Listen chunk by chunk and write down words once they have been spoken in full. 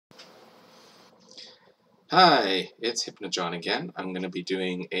Hi, it's Hypnojohn again. I'm going to be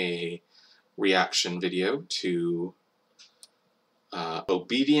doing a reaction video to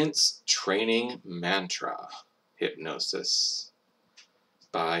Obedience Training Mantra Hypnosis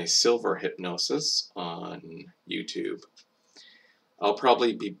by Silver Hypnosis on YouTube. I'll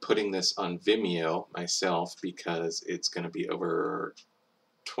probably be putting this on Vimeo myself because it's going to be over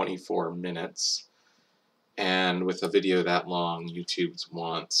 24 minutes. And with a video that long, YouTube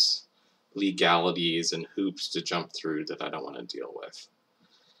wants legalities and hoops to jump through that I don't want to deal with.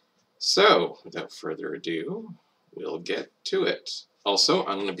 So, without further ado, we'll get to it. Also,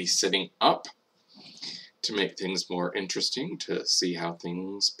 I'm going to be sitting up to make things more interesting to see how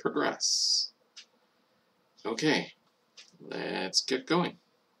things progress. Okay, let's get going.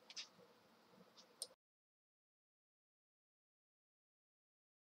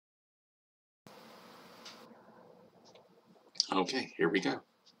 Okay, here we go.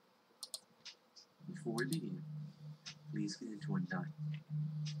 Before we begin, please get into a nice,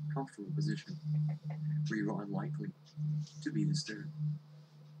 comfortable position where you are unlikely to be disturbed.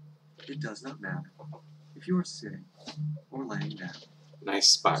 It does not matter if you are sitting or laying down, Nice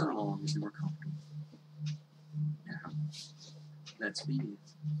so spiral. long as you are comfortable. Now, let's begin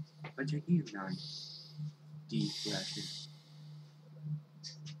by taking a nice, deep breath in,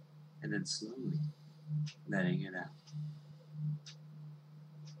 and then slowly letting it out.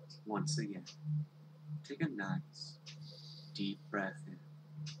 Once again, take a nice, deep breath in,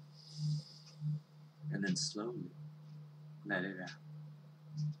 and then slowly let it out.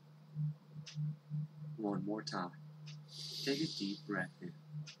 One more time. Take a deep breath in,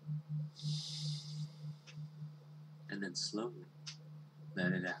 and then slowly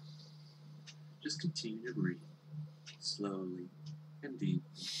let it out. Just continue to breathe slowly and deeply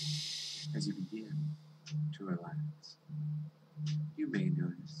as you begin to relax. You may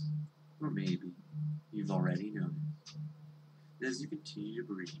notice, or maybe you've already noticed, that as you continue to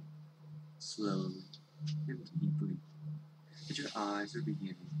breathe slowly and deeply, that your eyes are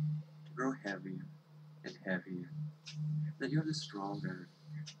beginning to grow heavier and heavier, that you have the strong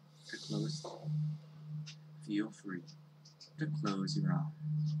urge to close them. Feel free to close your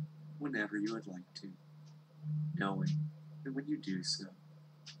eyes whenever you would like to, knowing that when you do so,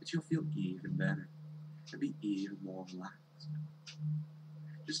 that you'll feel even better and be even more relaxed.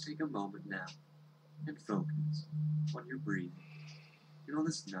 Just take a moment now and focus on your breathing and on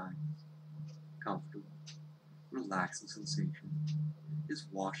this nice, comfortable, relaxing sensation is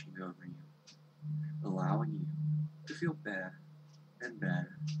washing over you, allowing you to feel better and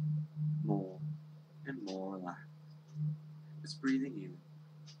better, more and more relaxed. Just breathing in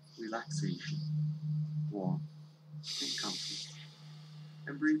relaxation, warmth, and comfort,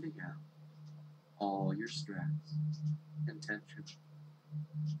 and breathing out all your stress and tension.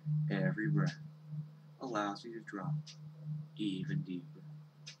 Every breath allows you to drop even deeper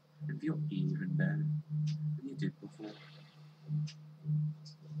and feel even better than you did before.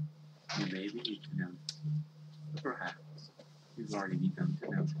 You may begin to notice, or perhaps you've already begun to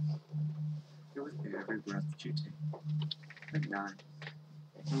notice, that with every breath that you take, a nice,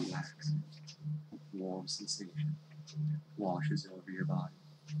 relaxing, warm sensation washes over your body.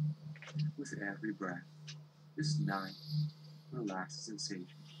 With every breath, this nice, relaxing sensation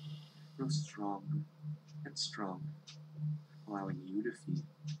grows stronger and stronger, allowing you to feel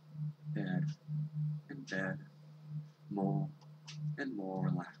better and better, more and more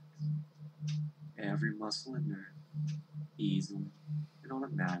relaxed. Every muscle and nerve easily and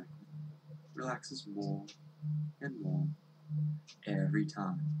automatically relaxes more and more every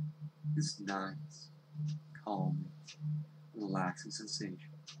time this nice, calming, relaxing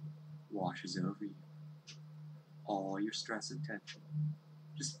sensation washes over you. All your stress and tension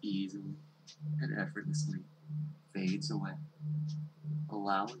just easily and effortlessly fades away,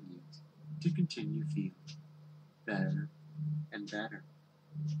 allowing you to continue feeling better and better.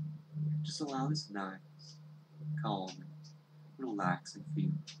 Just allow this nice, calming, relaxing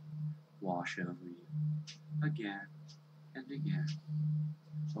feeling wash over you again and again,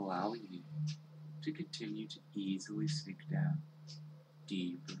 allowing you to continue to easily sink down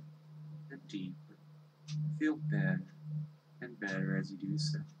deeper and deeper. Feel better and better as you do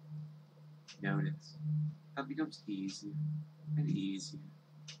so. Notice how it becomes easier and easier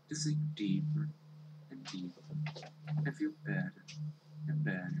to sink deeper and deeper and feel better and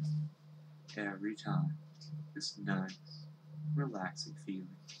better every time this nice, relaxing feeling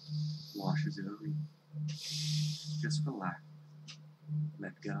washes over you. Just relax,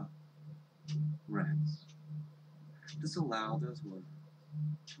 let go, rest. Just allow those words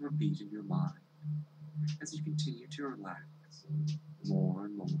to repeat in your mind as you continue to relax more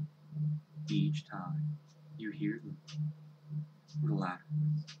and more each time You hear them. Relax.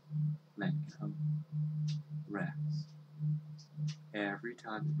 Let go. Rest. Every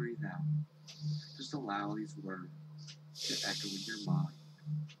time you breathe out, just allow these words to echo in your mind,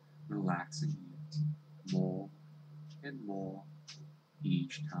 relaxing you more and more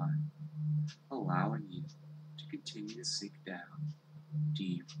each time, allowing you to continue to sink down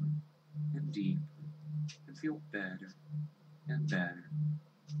deeper and deeper and feel better and better.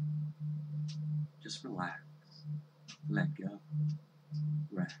 Just relax, let go,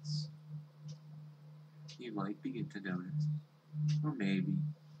 rest. You might begin to notice, or maybe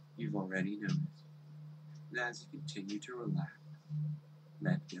you've already noticed, that as you continue to relax,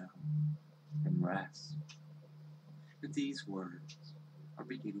 let go, and rest, that these words are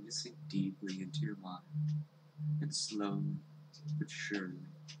beginning to sink deeply into your mind, and slowly but surely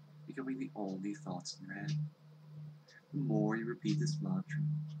becoming the only thoughts in your head. The more you repeat this mantra,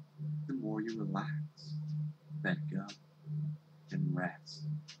 the more you relax, let go, and rest,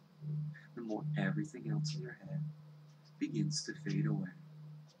 the more everything else in your head begins to fade away,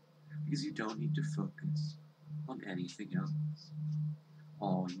 because you don't need to focus on anything else.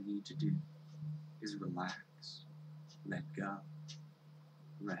 All you need to do is relax, let go,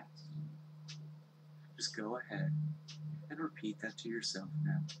 rest. Just go ahead and repeat that to yourself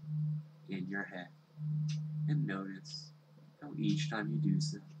now, in your head, and notice how each time you do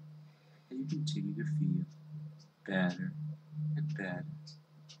so, that you continue to feel better and better,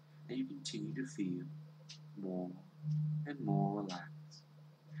 and you continue to feel more and more relaxed,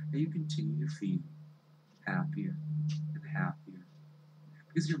 and you continue to feel happier and happier,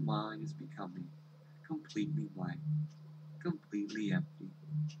 because your mind is becoming completely blank, completely empty,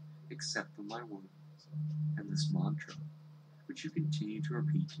 except for my words and this mantra, which you continue to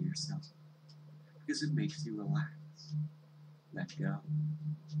repeat to yourself, because it makes you relax, let go,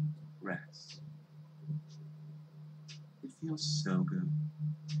 rest. It feels so good.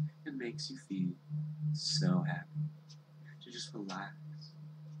 It makes you feel so happy to just relax,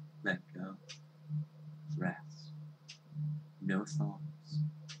 let go, rest. No thoughts,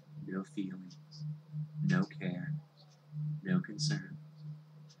 no feelings, no cares, no concerns.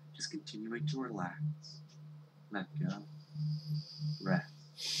 Just continuing to relax, let go, rest.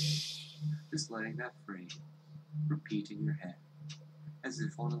 Just letting that phrase repeat in your head as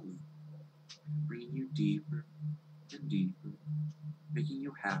if on a loop, bringing you deeper and deeper, making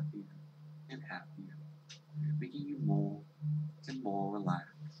you happier and happier, making you more and more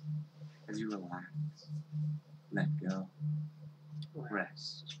relaxed. As you relax, let go,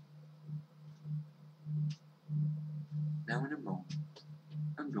 rest. Now in a moment,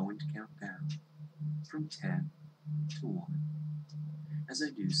 I'm going to count down from 10 to 1. As I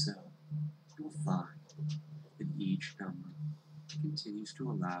do so, you'll find that each number continues to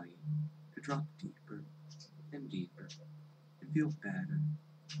allow you to drop deeper and deeper and feel better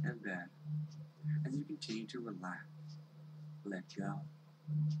and better as you continue to relax, let go,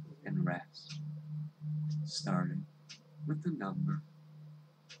 and rest. Starting with the number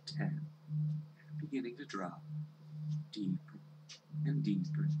 10, beginning to drop deeper and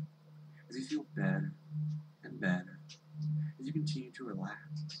deeper as you feel better and better as you continue to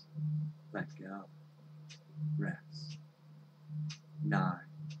relax, let go, rest. 9,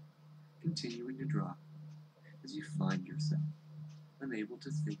 continuing to drop as you find yourself unable to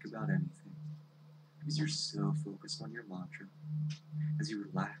think about anything because you're so focused on your mantra. As you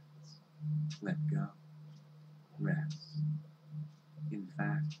relax, let go, rest. In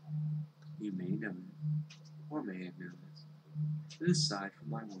fact, you may notice, or may have noticed, that aside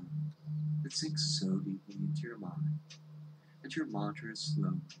from my words that sink so deeply into your mind, that your mantra is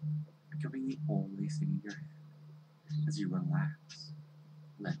slowly becoming the only thing in your head. As you relax,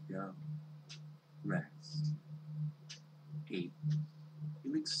 let go, rest. 8,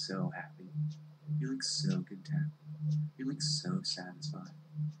 feeling so happy, feeling so content, feeling so satisfied,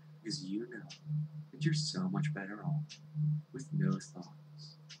 because you know that you're so much better off with no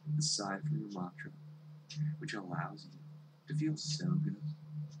thoughts aside from your mantra, which allows you to feel so good,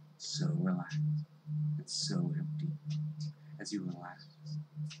 so relaxed, and so empty. As you relax,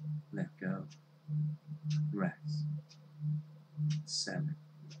 let go, rest. 7,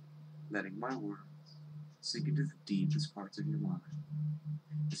 letting my words sink into the deepest parts of your mind.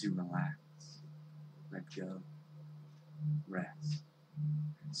 As you relax, let go, rest.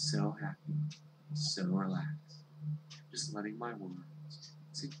 So happy, so relaxed, just letting my words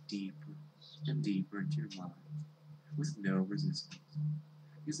sink deeper and deeper into your mind with no resistance,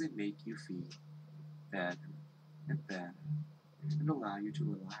 because they make you feel better and better and allow you to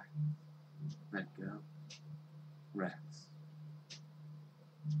relax, let go, rest.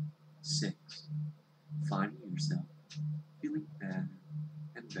 6, finding yourself feeling better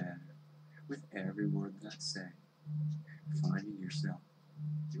and better with every word that I say, finding yourself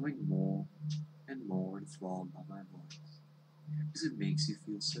feeling more and more enthralled by my voice, because it makes you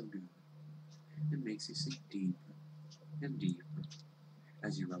feel so good. It makes you sink deeper and deeper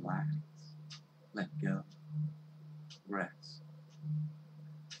as you relax, let go, rest.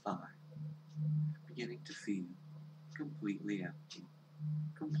 5. Beginning to feel completely empty,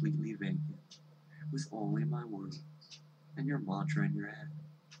 completely vacant, with only my words and your mantra in your head.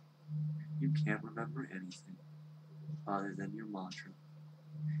 You can't remember anything other than your mantra,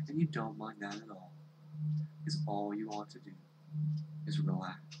 and you don't mind that at all, because all you want to do is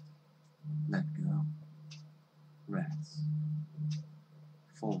relax, let go, rest.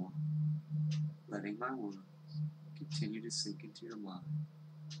 4. Letting my words continue to sink into your mind,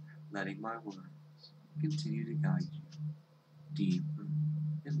 letting my words continue to guide you deeper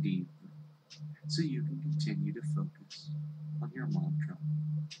and deeper, so you can continue to focus on your mantra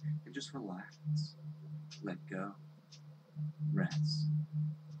and just relax, let go, rest.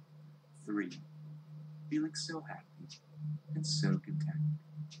 3. Feeling so happy and so content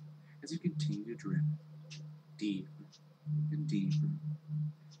as you continue to drift deeper and deeper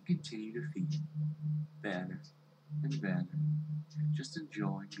and continue to feel better and better, just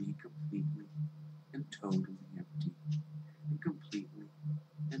enjoying being completely and totally empty and completely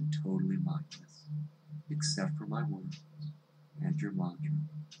and totally mindless, except for my words and your mantra,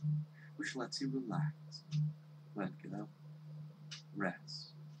 which lets you relax, let go,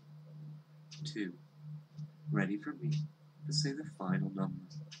 rest. 2. Ready for me to say the final number,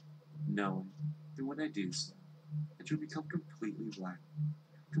 knowing that when I do so, that you'll become completely blank,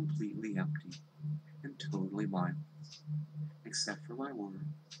 completely empty, and totally mindless, except for my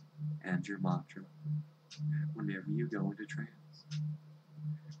words and your mantra. Whenever you go into trance,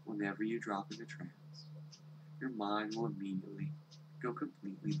 whenever you drop into trance, your mind will immediately go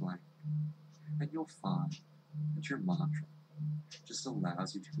completely blank, and you'll find that your mantra just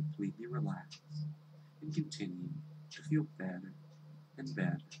allows you to completely relax and continue to feel better and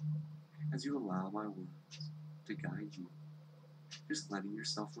better as you allow my words to guide you, just letting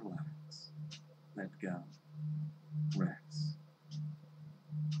yourself relax, let go, rest.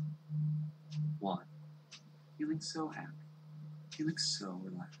 1. Feeling so happy, feeling so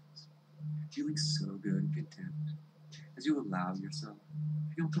relaxed, feeling so good and content as you allow yourself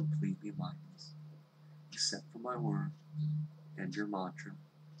to feel completely mindless, except for my words and your mantra,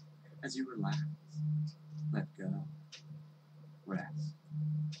 as you relax, let go, rest.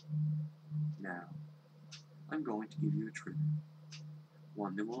 Now, I'm going to give you a trigger,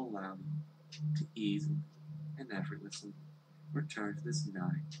 one that will allow you to easily and effortlessly return to this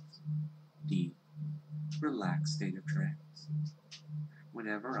nice, deep, relaxed state of trance.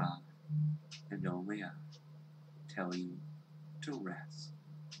 Whenever I, and only I, tell you to rest,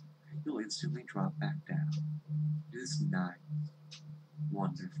 you'll instantly drop back down to this nice,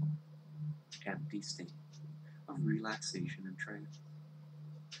 wonderful, empty state of relaxation and trance.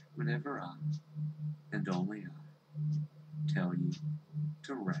 Whenever I, and only I, tell you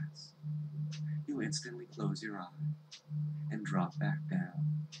to rest, you instantly close your eyes and drop back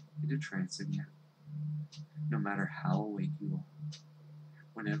down into trance again. No matter how awake you are,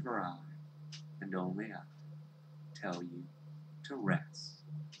 whenever I, and only I, tell you to rest,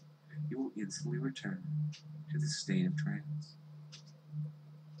 you will instantly return to the state of trance.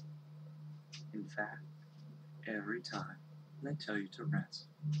 In fact, every time I tell you to rest,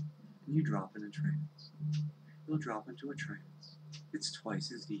 and you drop into trance, you'll drop into a trance that's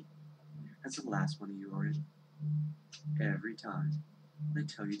twice as deep as the last one you were in. Every time I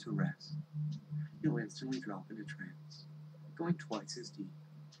tell you to rest, you'll instantly drop into trance, going twice as deep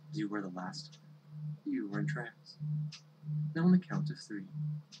as you were the last time you were in trance. Now on the count of 3,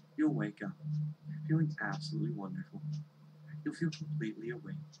 you'll wake up, feeling absolutely wonderful. You'll feel completely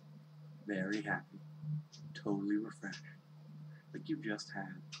awake, very happy, totally refreshed, like you've just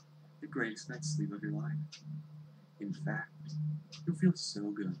had the greatest night's sleep of your life. In fact, you'll feel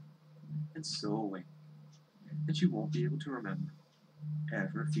so good and so awake that you won't be able to remember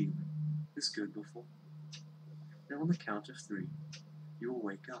ever feeling this good before. Now on the count of 3, you will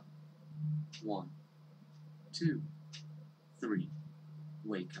wake up. 1, 2, 3.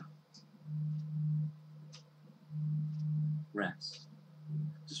 Wake up. Rest.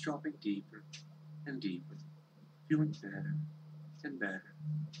 Just dropping deeper and deeper, feeling better and better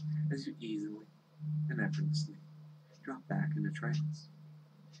as you easily and effortlessly drop back into trance.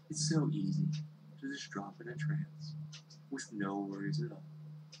 It's so easy to just drop into trance with no worries at all,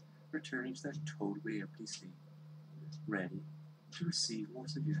 returning to that totally empty state, ready to receive more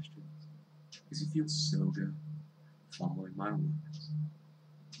suggestions because you feel so good following my words.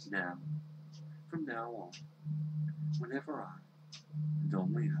 Now, from now on, whenever I, and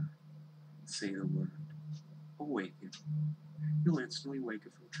only I, say the word awaken, you'll instantly wake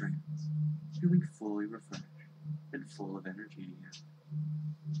up from trance, feeling fully refreshed and full of energy again.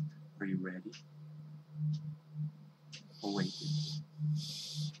 Are you ready? Awaken.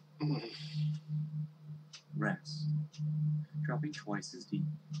 Rest. Dropping twice as deep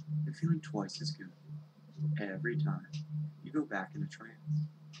and feeling twice as good every time you go back into trance.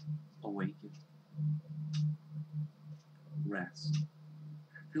 Awaken. Rest.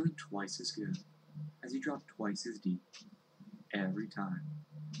 Feeling twice as good as you drop twice as deep every time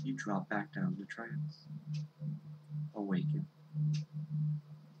you drop back down to trance. Awaken.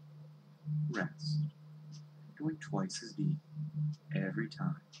 Rest. Going twice as deep every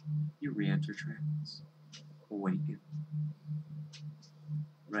time you re-enter trance. Awaken.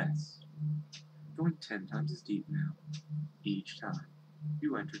 Rest. Going 10 times as deep now, each time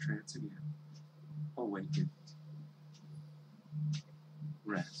you enter trance again. Awaken.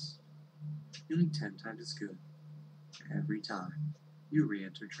 Rest. Feeling 10 times as good every time you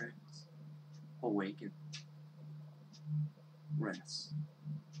re-enter trance. Awaken. Rest.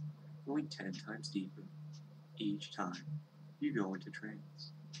 Going 10 times deeper each time you go into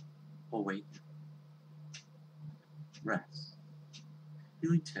trance. Awaken. Rest.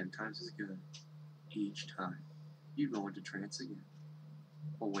 Feeling 10 times as good each time you go into trance again.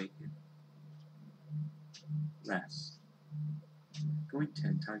 Awaken. Rest. Going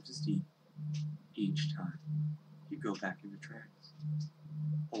 10 times as deep each time you go back into trance.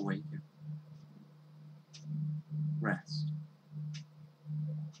 Awaken. Rest.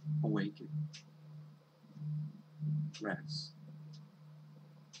 Awaken. Rest.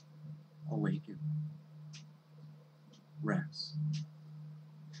 Awaken. Rest.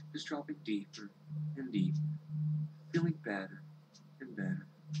 Just dropping deeper and deeper, feeling better and better,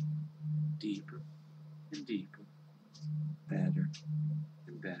 deeper and deeper, better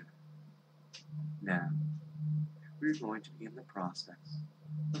and better. Now, we're going to begin the process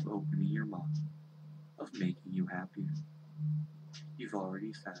of opening your mind, of making you happier. You've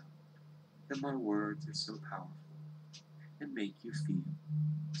already found that my words are so powerful and make you feel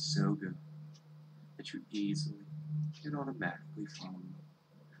so good that you easily and automatically follow them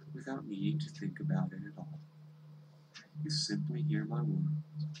without needing to think about it at all. You simply hear my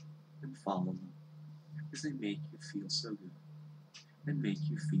words and follow them because they make you feel so good and make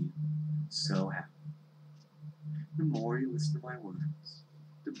you feel so happy. The more you listen to my words,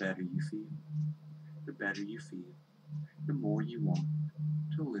 the better you feel. The better you feel, the more you want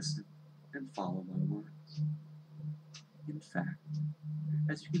to listen and follow my words. In fact,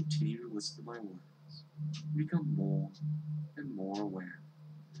 as you continue to listen to my words, you become more and more aware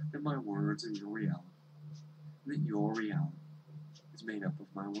that my words are your reality, and that your reality is made up of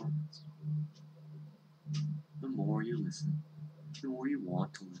my words. The more you listen, the more you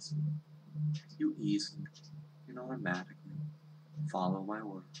want to listen. You easily and automatically follow my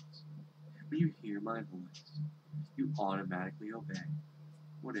words. When you hear my voice, you automatically obey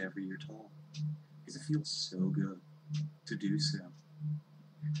whatever you're told, because it feels so good to do so.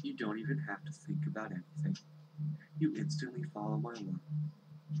 You don't even have to think about anything. You instantly follow my words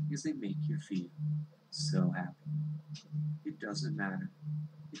because they make you feel so happy. It doesn't matter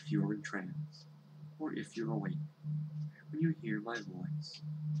if you're in trance or if you're awake. When you hear my voice,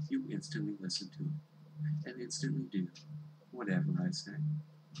 you instantly listen to it and instantly do whatever I say.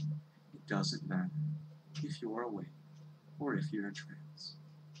 It doesn't matter if you're awake or if you're in trance.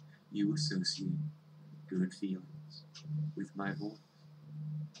 You associate good feelings with my voice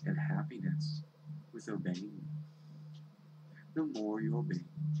and happiness with obeying me. The more you obey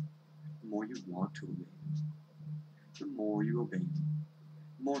me, the more you want to obey me. The more you obey me,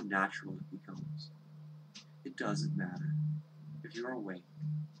 the more natural it becomes. It doesn't matter if you're awake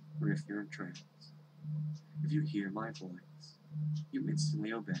or if you're in trance. If you hear my voice, you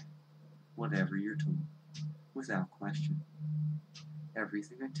instantly obey whatever you're told without question.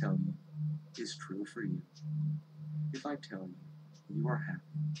 Everything I tell you is true for you. If I tell you you are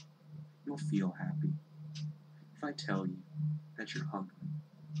happy, you'll feel happy. If I tell you that you're hungry,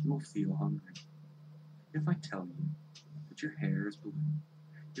 you will feel hungry. If I tell you that your hair is blue,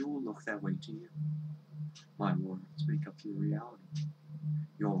 it will look that way to you. My words make up your reality.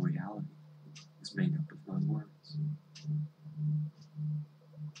 Your reality is made up of my words.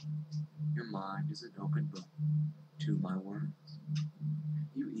 Your mind is an open book to my words.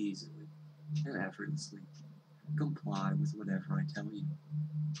 You easily and effortlessly comply with whatever I tell you.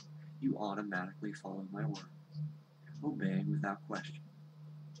 You automatically follow my words, obeying without question.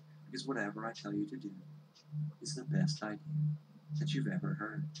 is whatever I tell you to do is the best idea that you've ever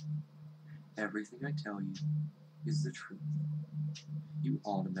heard. Everything I tell you is the truth. You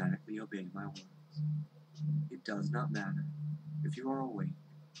automatically obey my words. It does not matter if you are awake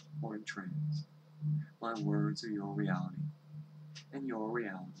or in trance. My words are your reality, and your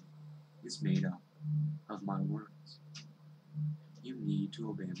reality is made up of my words. You need to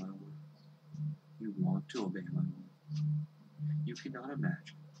obey my words. You want to obey my words. You cannot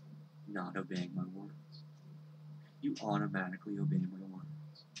imagine not obeying my words. You automatically obey my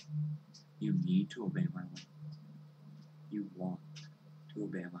words. You need to obey my words. You want to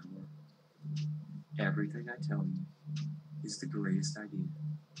obey my words. Everything I tell you is the greatest idea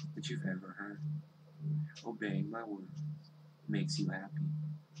that you've ever heard. Obeying my words makes you happy.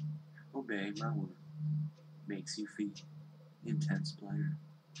 Obeying my words makes you feel intense pleasure.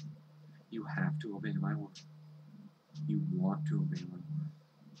 You have to obey my words. You want to obey my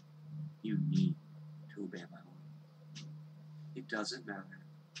words. You need to obey my words. It doesn't matter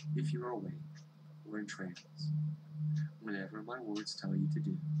if you are awake or in trance. Whatever my words tell you to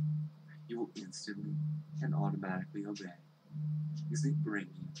do, you will instantly and automatically obey, because they bring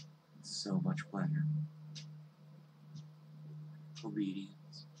you so much pleasure.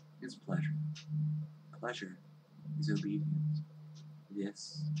 Obedience is pleasure. Pleasure is obedience.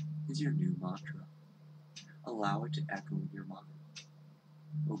 This is your new mantra. Allow it to echo in your mind.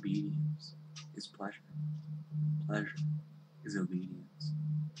 Obedience is pleasure. Pleasure is obedience.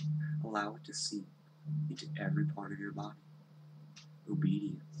 Allow it to seep into every part of your body.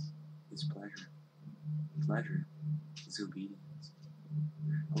 Obedience is pleasure. Pleasure is obedience.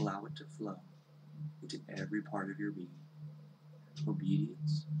 Allow it to flow into every part of your being.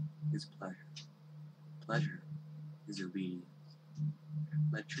 Obedience is pleasure. Pleasure is obedience.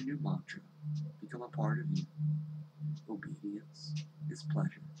 Let your new mantra become a part of you. Obedience is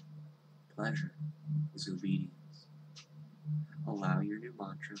pleasure. Pleasure is obedience. Allow your new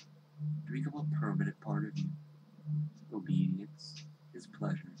mantra to become a permanent part of you. Obedience is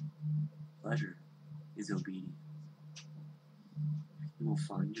pleasure. Pleasure is obedience. You will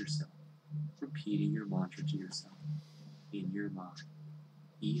find yourself repeating your mantra to yourself in your mind,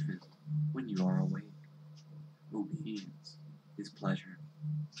 even when you are awake. Obedience is pleasure.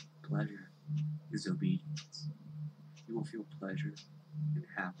 Pleasure is obedience. You will feel pleasure and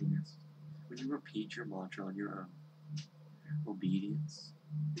happiness when you repeat your mantra on your own. Obedience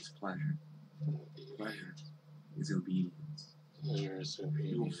is pleasure. Pleasure is obedience. Pleasure is obedience.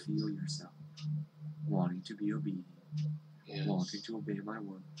 You will feel yourself wanting to be obedient, Yes. wanting to obey my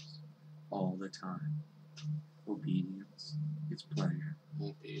words all the time. Obedience is pleasure.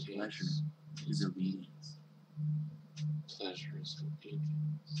 Obedience. Pleasure is obedience. Pleasure is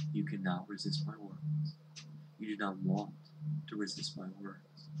obedience. You cannot resist my words. You do not want to resist my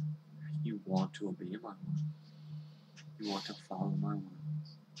words. You want to obey my words. You want to follow my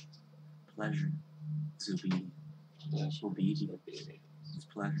words. Pleasure is obedience. Pleasure Obedience is obedience. is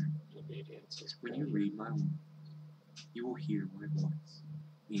pleasure. Obedience is When pleasure. you read my words, you will hear my voice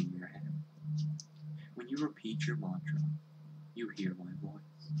in your head. When you repeat your mantra, you hear my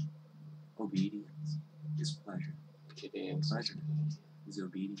voice. Obedience is pleasure. Obedience is Pleasure is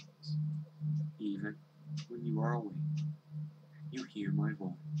obedience. Even when you are awake, you hear my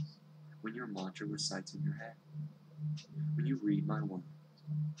voice when your mantra recites in your head. When you read my words,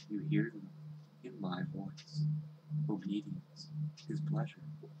 you hear them in my voice. Obedience is pleasure.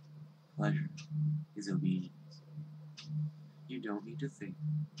 Pleasure is obedience. You don't need to think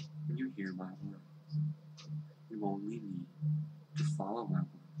when you hear my words. You only need to follow my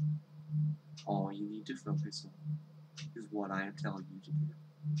words. All you need to focus on is what I am telling you to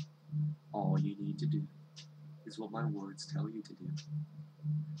do. All you need to do is what my words tell you to do.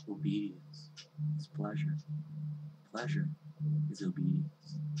 Obedience is pleasure. Pleasure is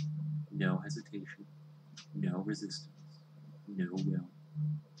obedience. No hesitation, no resistance, no will.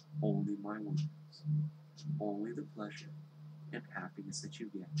 Only my words. Only the pleasure and happiness that you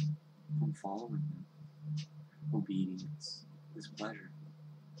get from following them. Obedience is pleasure.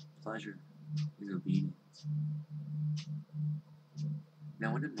 Pleasure is obedience.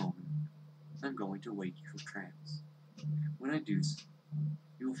 Now in a moment, I'm going to wake you from trance. When I do so,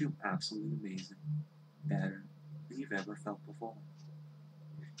 you will feel absolutely amazing, better than you've ever felt before.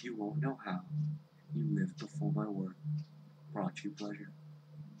 You won't know how you lived before my word brought you pleasure.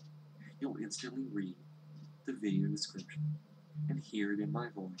 You'll instantly read the video description and hear it in my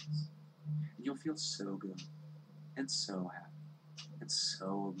voice, and you'll feel so good and so happy and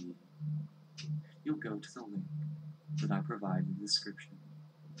so obedient. You'll go to the link that I provide in the description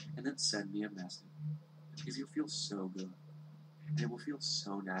and then send me a message because you'll feel so good and it will feel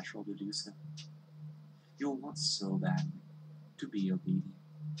so natural to do so. You'll want so badly to be obedient,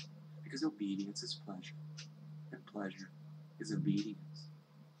 because obedience is pleasure, and pleasure is obedience.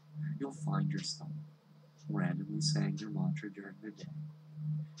 You'll find yourself randomly saying your mantra during the day,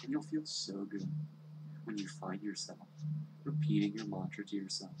 and you'll feel so good when you find yourself repeating your mantra to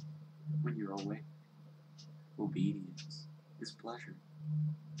yourself when you're awake. Obedience is pleasure.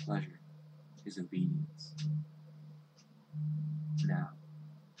 Pleasure is obedience. Now,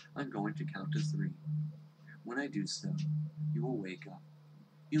 I'm going to count to 3. When I do so, you will wake up,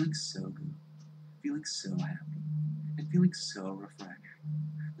 feeling so good, feeling so happy, and feeling so refreshed,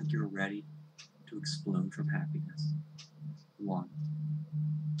 like you're ready to explode from happiness. 1,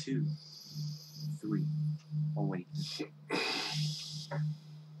 2, 3, awaken.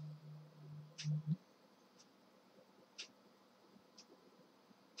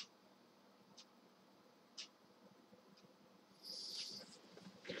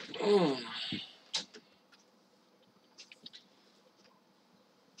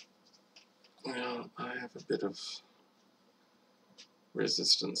 Well, I have a bit of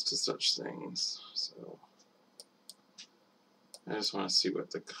resistance to such things, so I just want to see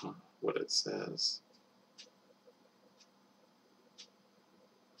what it says.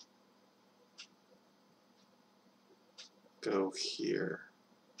 Go here.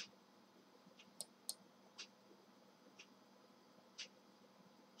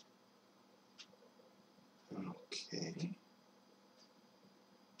 Okay.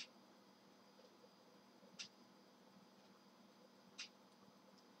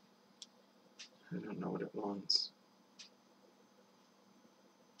 I don't know what it wants.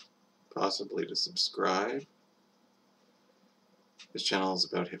 Possibly to subscribe. This channel is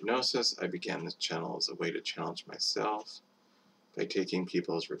about hypnosis. I began this channel as a way to challenge myself by taking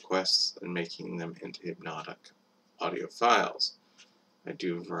people's requests and making them into hypnotic audio files. I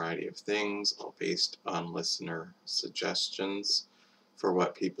do a variety of things, all based on listener suggestions for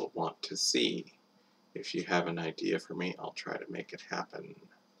what people want to see. If you have an idea for me, I'll try to make it happen.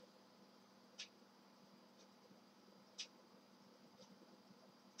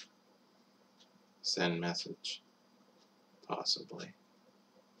 Send message, possibly.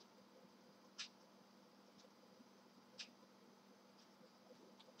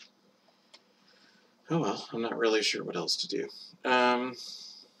 Oh well, I'm not really sure what else to do. I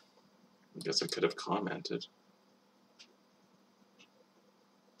guess I could have commented.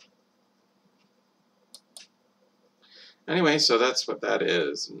 Anyway, so that's what that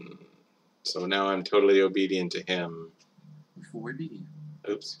is. And so now I'm totally obedient to him. Before we begin,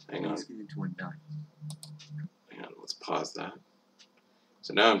 Oops, hang on. let's get into a night. Hang on, let's pause that.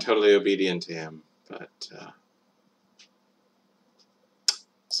 So now I'm totally obedient to him, but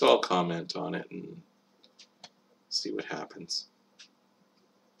so I'll comment on it and see what happens.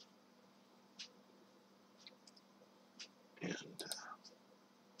 And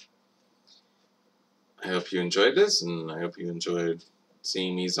I hope you enjoyed this, and I hope you enjoyed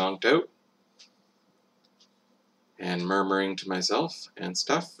seeing me zonked out and murmuring to myself and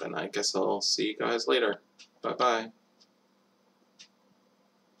stuff, and I guess I'll see you guys later. Bye-bye.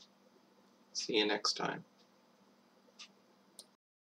 See you next time.